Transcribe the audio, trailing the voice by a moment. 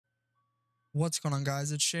What's going on,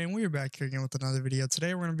 guys? It's Shane. We are back here again with another video.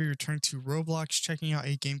 Today we're going to be returning to Roblox, checking out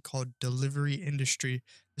a game called Delivery Industry.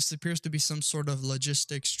 This appears to be some sort of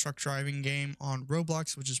logistics truck driving game on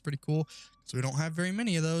Roblox, which is pretty cool because we don't have very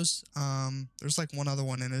many of those. There's like one other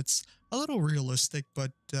one and it's a little realistic,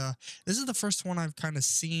 but this is the first one I've kind of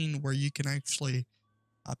seen where you can actually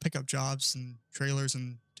pick up jobs and trailers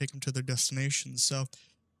and take them to their destinations. So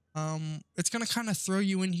it's going to kind of throw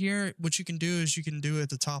you in here. What you can do is you can do at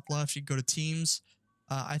the top left, you go to teams.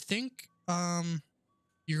 I think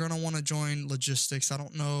you're going to want to join logistics. I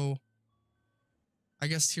don't know. I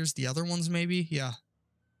guess here's the other ones maybe. Yeah.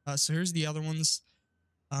 So here's the other ones.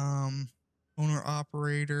 Owner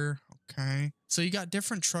operator. Okay. So you got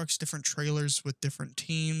different trucks, different trailers with different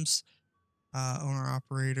teams. Owner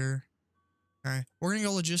operator. Okay. We're going to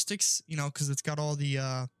go logistics, you know, because it's got all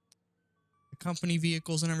the company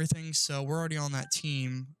vehicles and everything, so we're already on that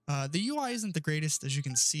team. The UI isn't the greatest, as you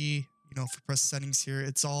can see. You know, if you press settings here,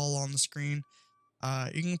 it's all on the screen.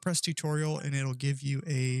 You can press tutorial and it'll give you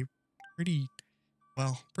a pretty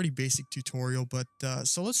basic tutorial, but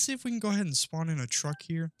so let's see if we can go ahead and spawn in a truck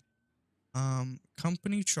here.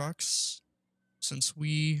 Company trucks, since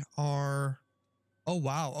we are, oh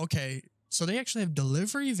wow, okay, so they actually have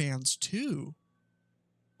delivery vans too.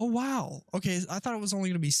 Oh wow, okay, I thought it was only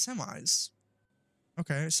going to be semis.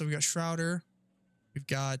 Okay, so we got Shrouder, we've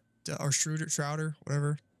got or Shrouder,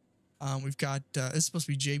 whatever. We've got it's supposed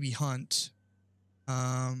to be JB Hunt,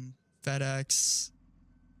 FedEx,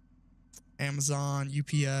 Amazon,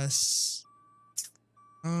 UPS.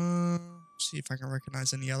 See if I can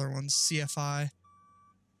recognize any other ones. CFI.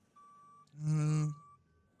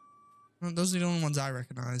 Those are the only ones I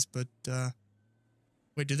recognize. But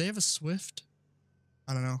wait, do they have a Swift?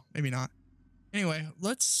 I don't know. Maybe not. Anyway,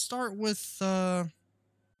 let's start with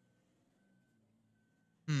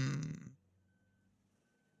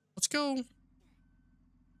let's go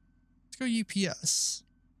UPS.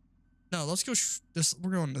 No, let's go this.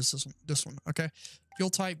 We're going this one. Okay. Fuel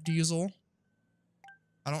type diesel.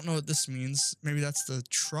 I don't know what this means. Maybe that's the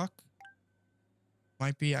truck.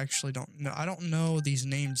 Might be. Actually, don't know. I don't know these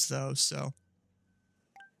names though. So,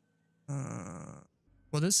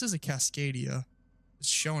 well, this is a Cascadia. It's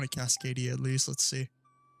showing a Cascadia at least. Let's see.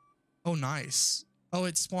 Oh, nice. Oh,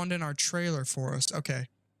 it spawned in our trailer for us. Okay.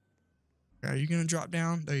 Are you going to drop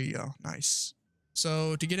down? There you go. Nice.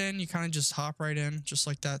 So to get in, you kind of just hop right in just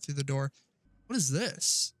like that through the door. What is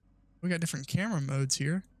this? We got different camera modes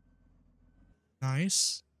here.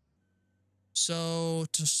 Nice. So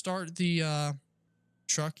to start the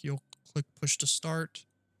truck, you'll click push to start.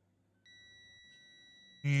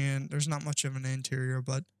 And there's not much of an interior,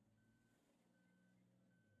 but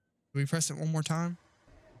do we press it one more time?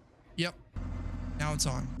 Yep. Now it's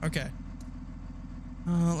on. Okay.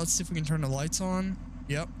 Let's see if we can turn the lights on.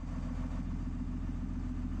 Yep.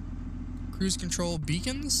 Cruise control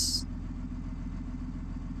beacons.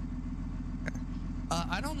 Okay.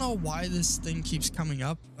 I don't know why this thing keeps coming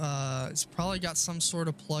up. It's probably got some sort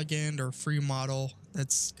of plugin or free model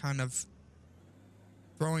that's kind of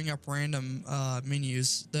throwing up random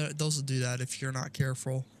menus. Those will do that if you're not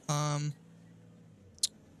careful.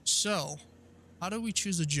 So how do we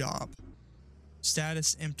choose a job?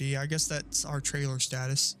 Status empty. I guess that's our trailer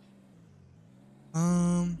status.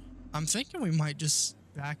 I'm thinking we might just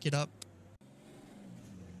back it up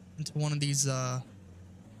into one of these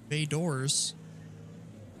bay doors,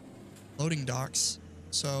 loading docks.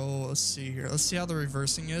 So let's see here. Let's see how the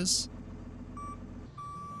reversing is.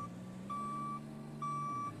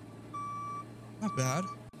 Not bad.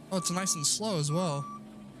 Oh, it's nice and slow as well.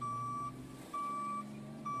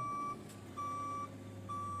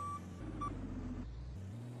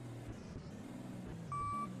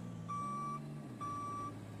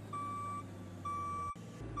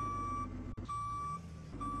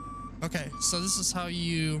 Okay, so this is how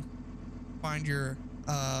you find your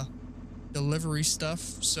delivery stuff.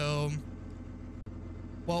 So,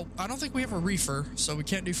 well, I don't think we have a reefer, so we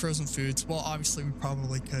can't do frozen foods. Well, obviously we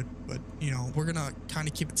probably could, but you know, we're gonna kind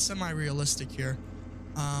of keep it semi-realistic here.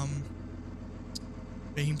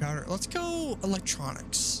 Baking powder. Let's go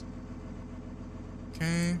electronics.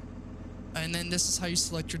 Okay, and then this is how you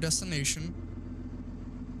select your destination.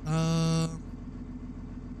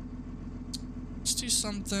 Let's do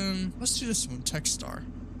something. Let's do this one. Techstar.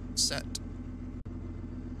 Set.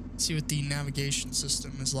 See what the navigation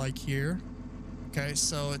system is like here. Okay,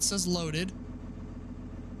 so it says loaded.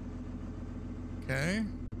 Okay.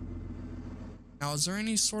 Now, is there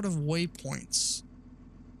any sort of waypoints?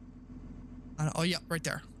 Oh, yeah, right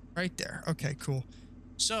there. Right there. Okay, cool.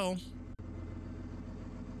 So,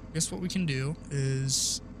 I guess what we can do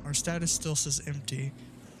is our status still says empty.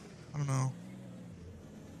 I don't know.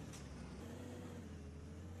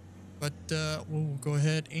 But we'll go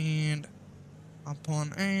ahead and hop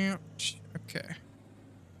on out. Okay.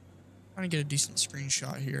 Trying to get a decent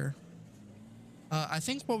screenshot here. I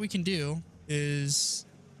think what we can do is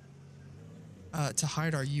to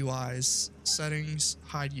hide our UIs. Settings,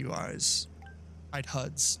 hide UIs. Hide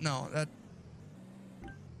HUDs. No, that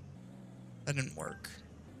didn't work.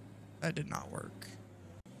 That did not work.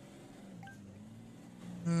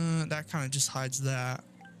 That kind of just hides that.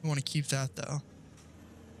 We want to keep that though.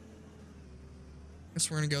 Guess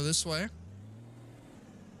we're gonna go this way.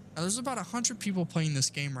 Now there's about 100 people playing this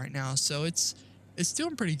game right now, so it's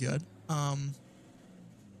doing pretty good.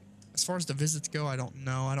 As far as the visits go, I don't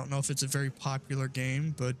know. I don't know if it's a very popular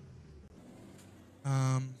game, but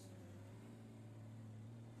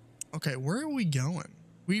okay, where are we going?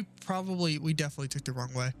 We definitely took the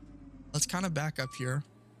wrong way. Let's kind of back up here.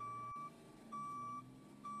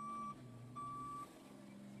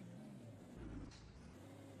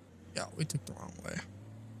 Yeah, we took the wrong way.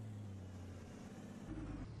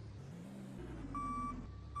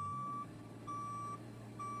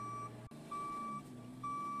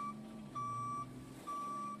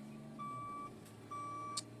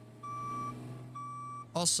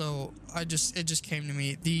 Also, it just came to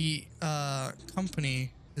me. The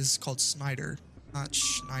company is called Snyder, not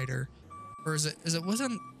Schneider. Or is it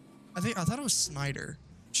wasn't I thought it was Snyder.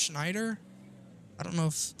 Schneider? I don't know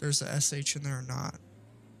if there's a SH in there or not.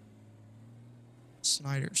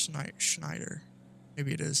 Schneider.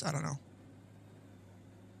 Maybe it is. I don't know.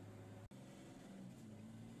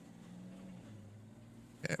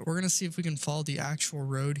 Okay, we're gonna see if we can follow the actual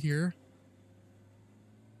road here.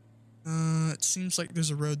 It seems like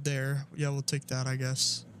there's a road there. Yeah, we'll take that, I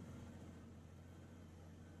guess.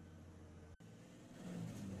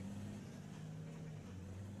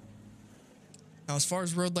 Now, as far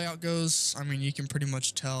as road layout goes, I mean, you can pretty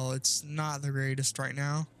much tell it's not the greatest right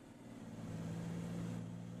now.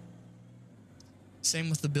 Same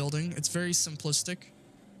with the building. It's very simplistic.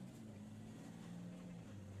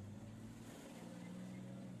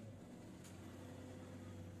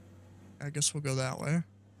 I guess we'll go that way.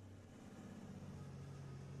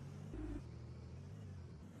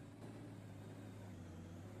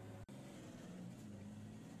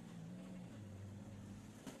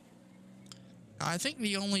 I think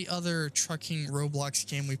the only other trucking Roblox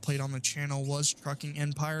game we played on the channel was Trucking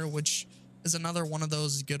Empire, which is another one of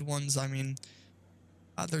those good ones. I mean,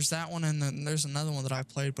 there's that one, and then there's another one that I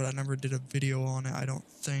played, but I never did a video on it, I don't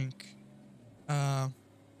think.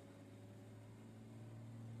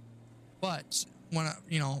 But when I,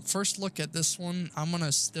 first look at this one, I'm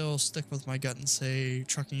gonna still stick with my gut and say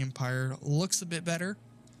Trucking Empire looks a bit better.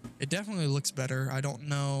 It definitely looks better. I don't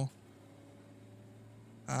know.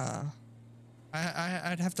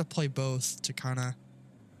 I'd have to play both to kind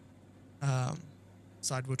of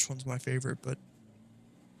decide which one's my favorite, but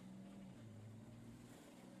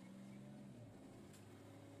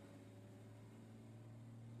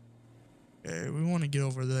okay, we want to get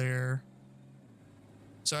over there.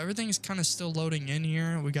 So everything is kind of still loading in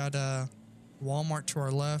here. We got a Walmart to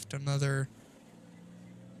our left, another,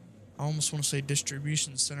 I almost want to say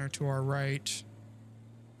distribution center to our right.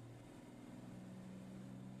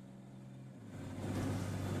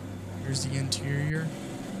 Here's the interior.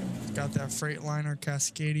 It's got that Freightliner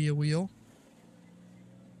Cascadia wheel.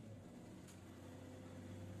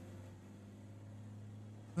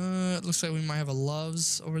 It looks like we might have a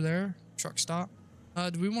Love's over there. Truck stop.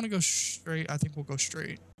 Do we want to go straight? I think we'll go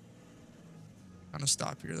straight. Kind of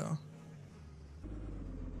stop here though.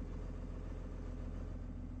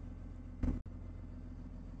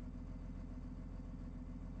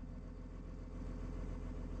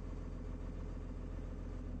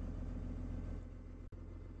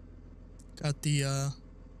 Got the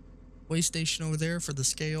weigh station over there for the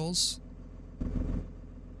scales.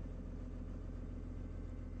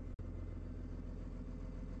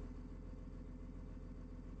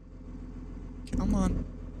 Come on.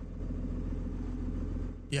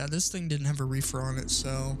 Yeah, this thing didn't have a reefer on it,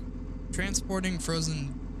 so transporting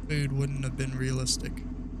frozen food wouldn't have been realistic.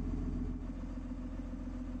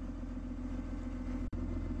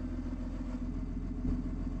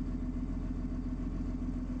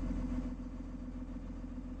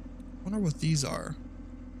 I wonder what these are.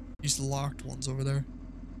 These locked ones over there.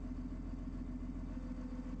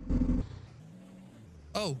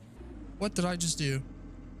 Oh, what did I just do?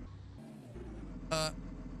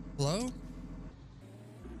 Hello?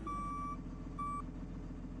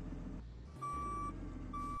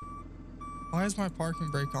 Why is my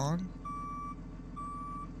parking brake on?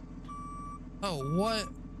 Oh, what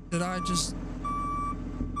did I just...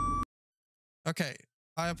 Okay,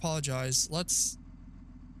 I apologize.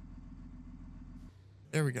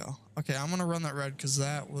 There we go. Okay, I'm gonna run that red because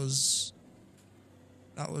I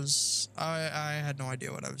had no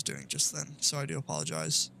idea what I was doing just then, so I do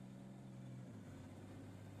apologize.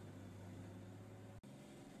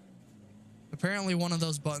 Apparently one of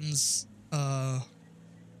those buttons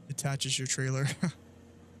attaches your trailer.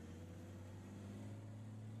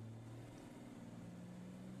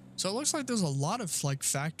 So it looks like there's a lot of like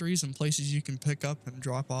factories and places you can pick up and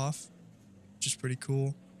drop off, which is pretty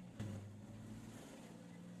cool.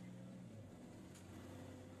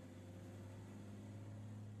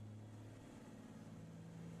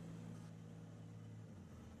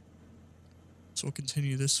 So we'll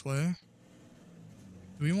continue this way.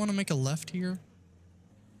 Do we want to make a left here?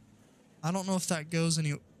 I don't know if that goes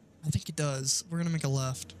any... I think it does. We're going to make a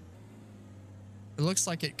left. It looks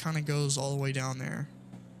like it kind of goes all the way down there.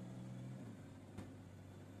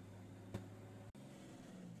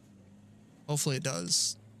 Hopefully it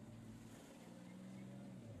does.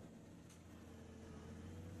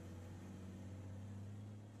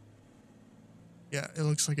 Yeah, it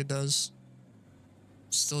looks like it does.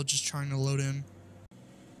 Still just trying to load in.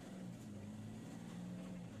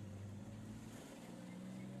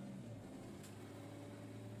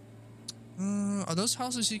 Are those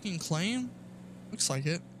houses you can claim? Looks like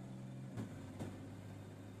it.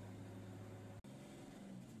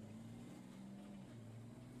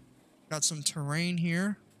 Got some terrain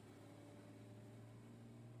here.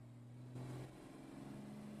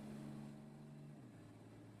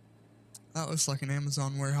 That looks like an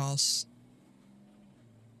Amazon warehouse.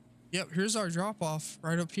 Yep, here's our drop off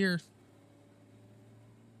right up here.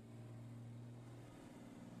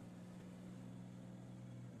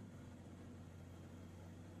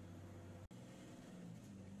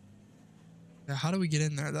 Yeah, how do we get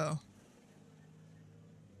in there though?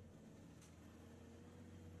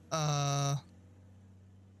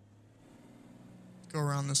 Go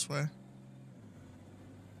around this way.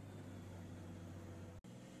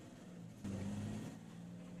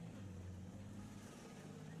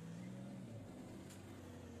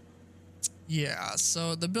 Yeah,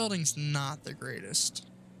 so the building's not the greatest.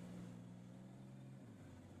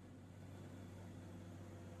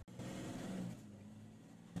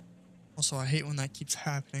 Also, I hate when that keeps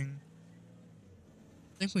happening.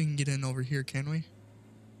 I think we can get in over here, can we?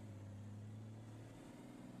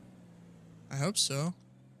 I hope so.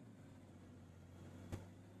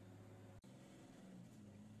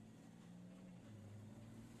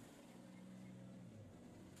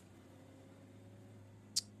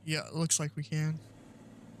 Yeah, it looks like we can.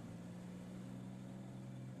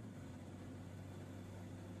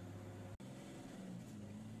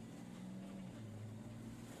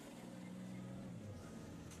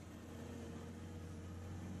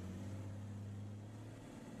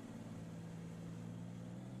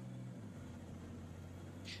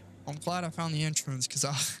 I'm glad I found the entrance because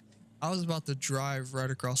I was about to drive right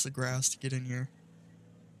across the grass to get in here.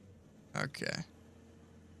 Okay.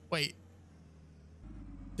 Wait.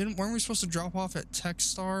 Weren't we supposed to drop off at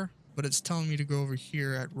Techstar? But it's telling me to go over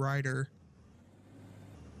here at Ryder.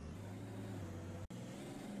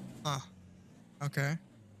 Huh. Okay.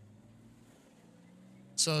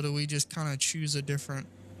 So do we just kind of choose a different...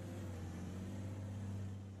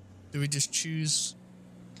 Do we just choose...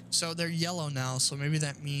 So they're yellow now, so maybe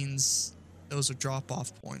that means those are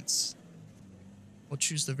drop-off points. We'll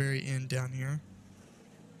choose the very end down here.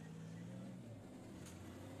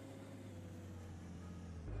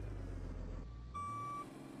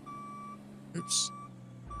 Oops.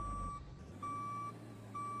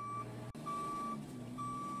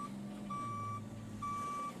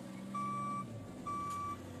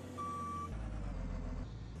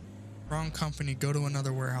 Wrong company, go to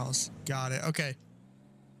another warehouse. Got it. Okay.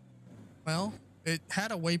 Well, it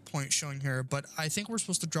had a waypoint showing here, but I think we're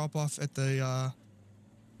supposed to drop off at the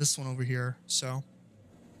this one over here. So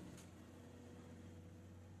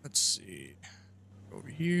let's see. Over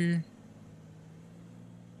here.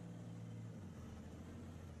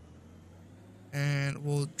 And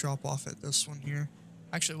we'll drop off at this one here.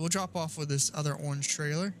 Actually, we'll drop off with this other orange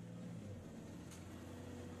trailer.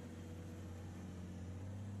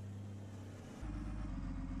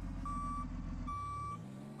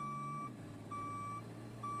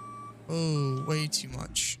 Oh, way too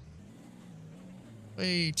much.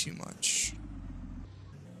 Way too much.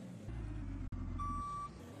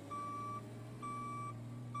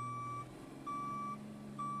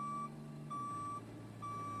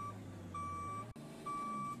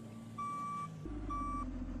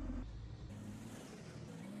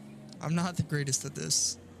 I'm not the greatest at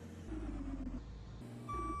this.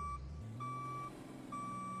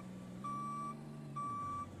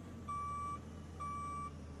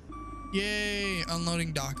 Yay,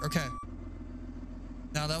 unloading dock. Okay.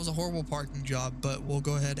 Now that was a horrible parking job, but we'll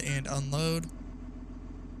go ahead and unload.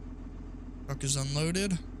 Truck is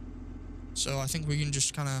unloaded. So I think we can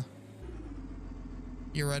just kind of,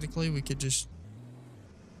 theoretically, we could just,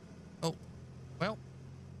 oh, well,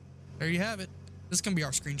 there you have it. This is going to be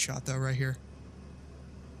our screenshot though, right here.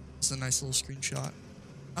 It's a nice little screenshot.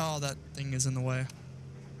 Oh, that thing is in the way.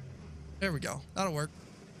 There we go. That'll work.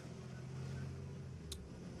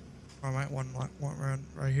 I might want run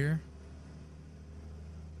right here.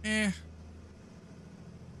 This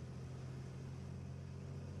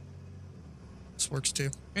works too.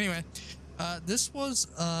 Anyway, this was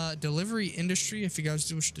Delivery Industry. If you guys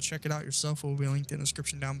do wish to check it out yourself, it will be linked in the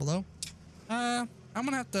description down below. I'm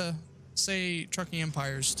gonna have to say Trucking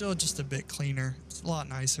Empire is still just a bit cleaner. It's a lot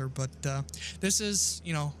nicer, but this is,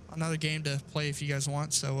 you know, another game to play if you guys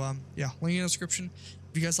want. So yeah, link in the description.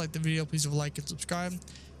 If you guys like the video, please leave a like and subscribe,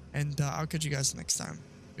 and I'll catch you guys next time.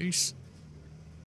 Peace.